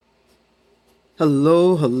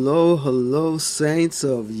Hello, hello, hello, saints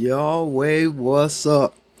of Yahweh. What's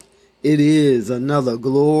up? It is another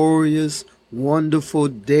glorious, wonderful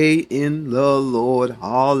day in the Lord.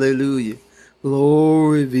 Hallelujah.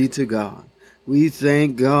 Glory be to God. We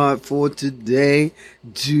thank God for today,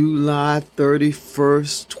 July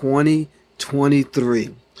 31st, 2023.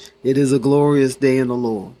 It is a glorious day in the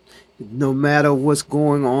Lord. No matter what's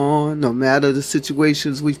going on, no matter the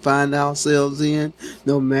situations we find ourselves in,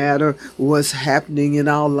 no matter what's happening in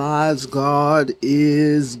our lives, God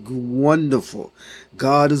is wonderful.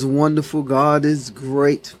 God is wonderful. God is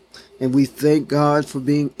great. And we thank God for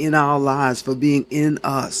being in our lives, for being in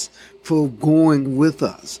us, for going with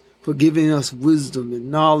us, for giving us wisdom and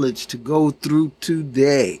knowledge to go through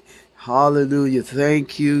today. Hallelujah.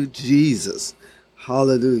 Thank you, Jesus.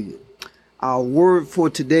 Hallelujah. Our word for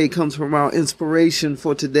today comes from our inspiration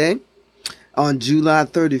for today on July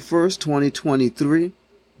 31st, 2023.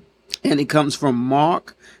 And it comes from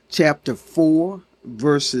Mark chapter 4,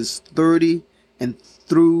 verses 30 and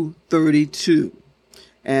through 32.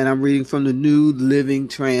 And I'm reading from the New Living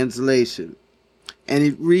Translation. And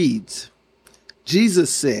it reads, Jesus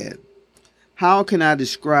said, "How can I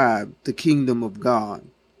describe the kingdom of God?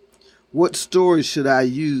 What story should I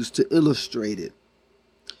use to illustrate it?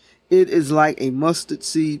 It is like a mustard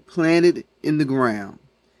seed planted in the ground.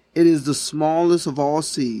 It is the smallest of all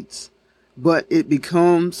seeds, but it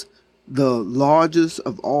becomes the largest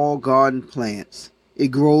of all garden plants. It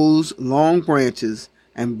grows long branches,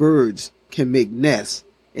 and birds can make nests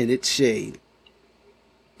in its shade."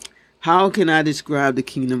 How can I describe the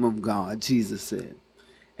kingdom of God? Jesus said.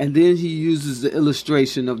 And then he uses the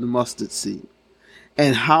illustration of the mustard seed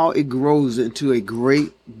and how it grows into a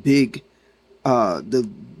great big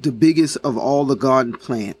the biggest of all the garden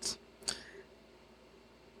plants.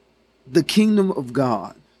 The kingdom of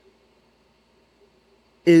God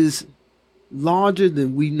is larger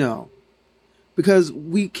than we know, because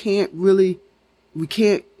we can't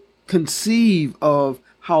conceive of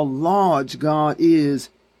how large God is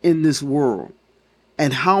in this world,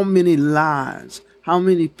 and how many lives, how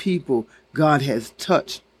many people God has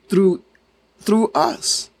touched through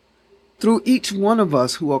us. Through each one of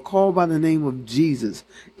us who are called by the name of Jesus,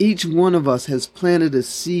 each one of us has planted a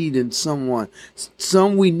seed in someone.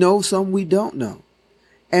 Some we know, some we don't know.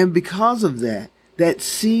 And because of that, that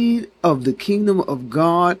seed of the kingdom of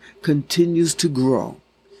God continues to grow.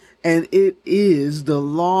 And it is the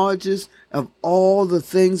largest of all the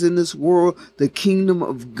things in this world. The kingdom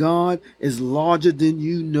of God is larger than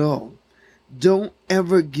you know. Don't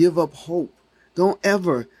ever give up hope. Don't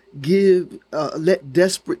ever let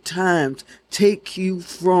desperate times take you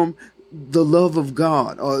from the love of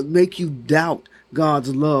God or make you doubt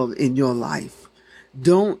God's love in your life.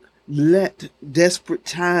 Don't let desperate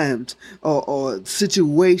times or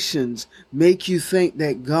situations make you think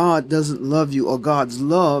that God doesn't love you or God's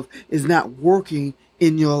love is not working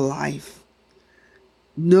in your life.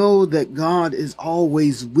 Know that God is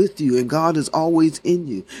always with you and God is always in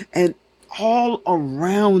you, and all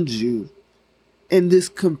around you. In this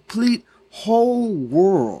complete whole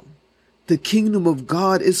world, the kingdom of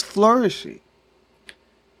God is flourishing.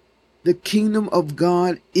 The kingdom of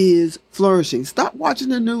God is flourishing. Stop watching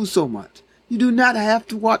the news so much. You do not have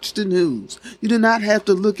to watch the news. You do not have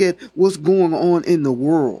to look at what's going on in the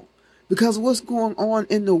world, because what's going on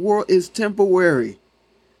in the world is temporary.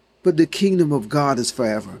 But the kingdom of God is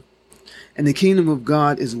forever. And the kingdom of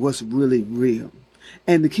God is what's really real.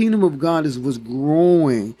 And the kingdom of God is what's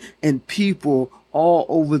growing in people all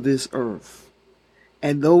over this earth.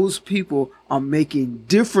 And those people are making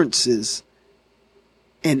differences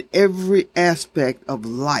in every aspect of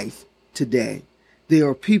life today. There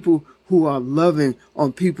are people who are loving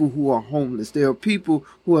on people who are homeless. There are people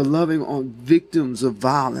who are loving on victims of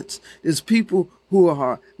violence. There's people who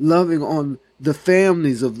are loving on the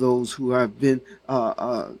families of those who have been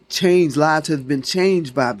changed, lives have been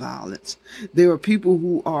changed by violence. There are people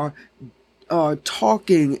who are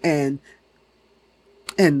talking and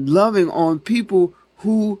loving on people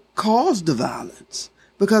who caused the violence,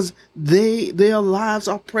 because their lives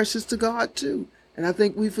are precious to God too. And I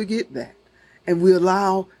think we forget that. And we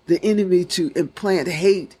allow the enemy to implant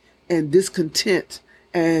hate and discontent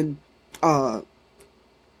and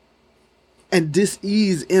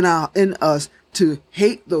dis-ease in us to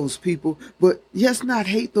hate those people. But yes, not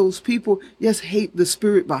hate those people. Yes, hate the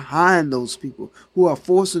spirit behind those people who are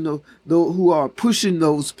who are pushing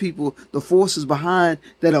those people, the forces behind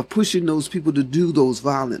that are pushing those people to do those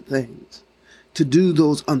violent things, to do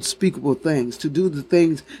those unspeakable things, to do the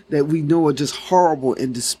things that we know are just horrible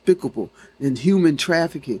and despicable, and human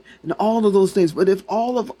trafficking and all of those things. But if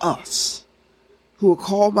all of us who are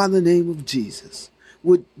called by the name of Jesus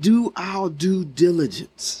would do our due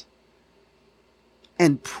diligence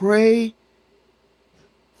and pray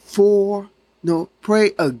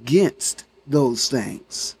pray against those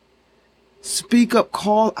things. Speak up,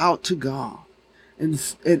 call out to God,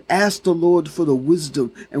 and ask the Lord for the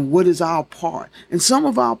wisdom and what is our part. And some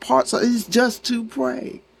of our parts is just to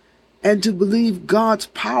pray and to believe God's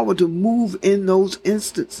power to move in those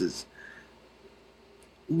instances.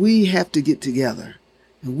 We have to get together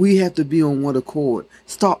and we have to be on one accord.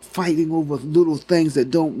 Stop fighting over little things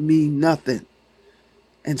that don't mean nothing,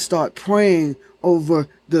 and start praying over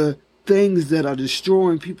the things that are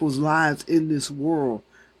destroying people's lives in this world.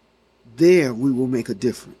 There we will make a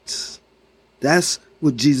difference. That's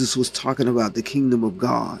what Jesus was talking about. The kingdom of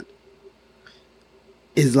God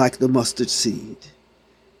is like the mustard seed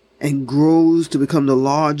and grows to become the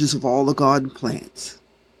largest of all the garden plants,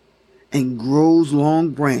 and grows long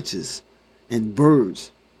branches, and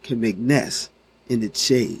birds can make nests in its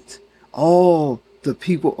shades. All the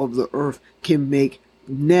people of the earth can make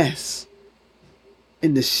nests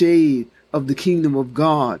in the shade of the kingdom of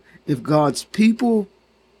God if God's people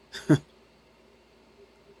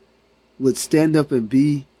would stand up and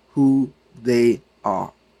be who they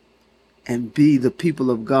are and be the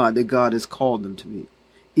people of God that God has called them to be.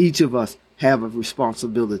 Each of us have a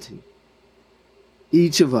responsibility.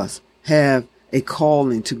 Each of us have a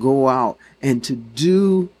calling to go out and to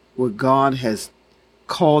do what God has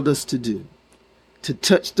called us to do, to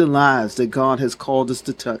touch the lives that God has called us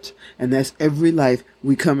to touch. And that's every life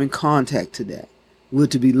we come in contact to that. We're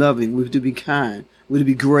to be loving, we're to be kind, we're to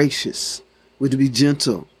be gracious, we're to be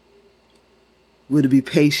gentle, we're to be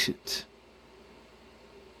patient,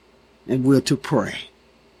 and we're to pray.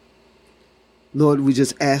 Lord, we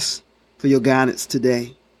just ask for your guidance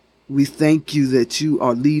today. We thank you that you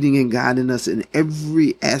are leading and guiding us in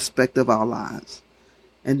every aspect of our lives,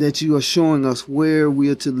 and that you are showing us where we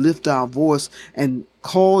are to lift our voice and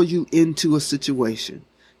call you into a situation,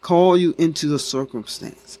 call you into a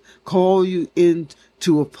circumstance, call you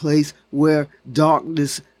into a place where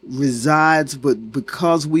darkness resides, but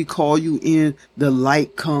because we call you in, the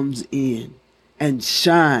light comes in and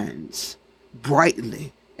shines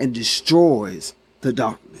brightly and destroys the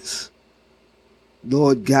darkness.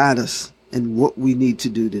 Lord, guide us in what we need to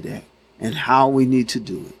do today and how we need to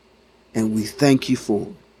do it. And we thank you for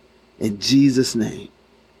it. In Jesus' name,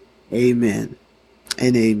 amen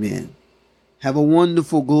and amen. Have a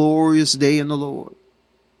wonderful, glorious day in the Lord.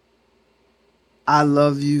 I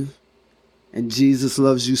love you, and Jesus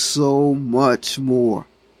loves you so much more.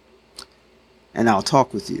 And I'll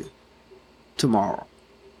talk with you tomorrow.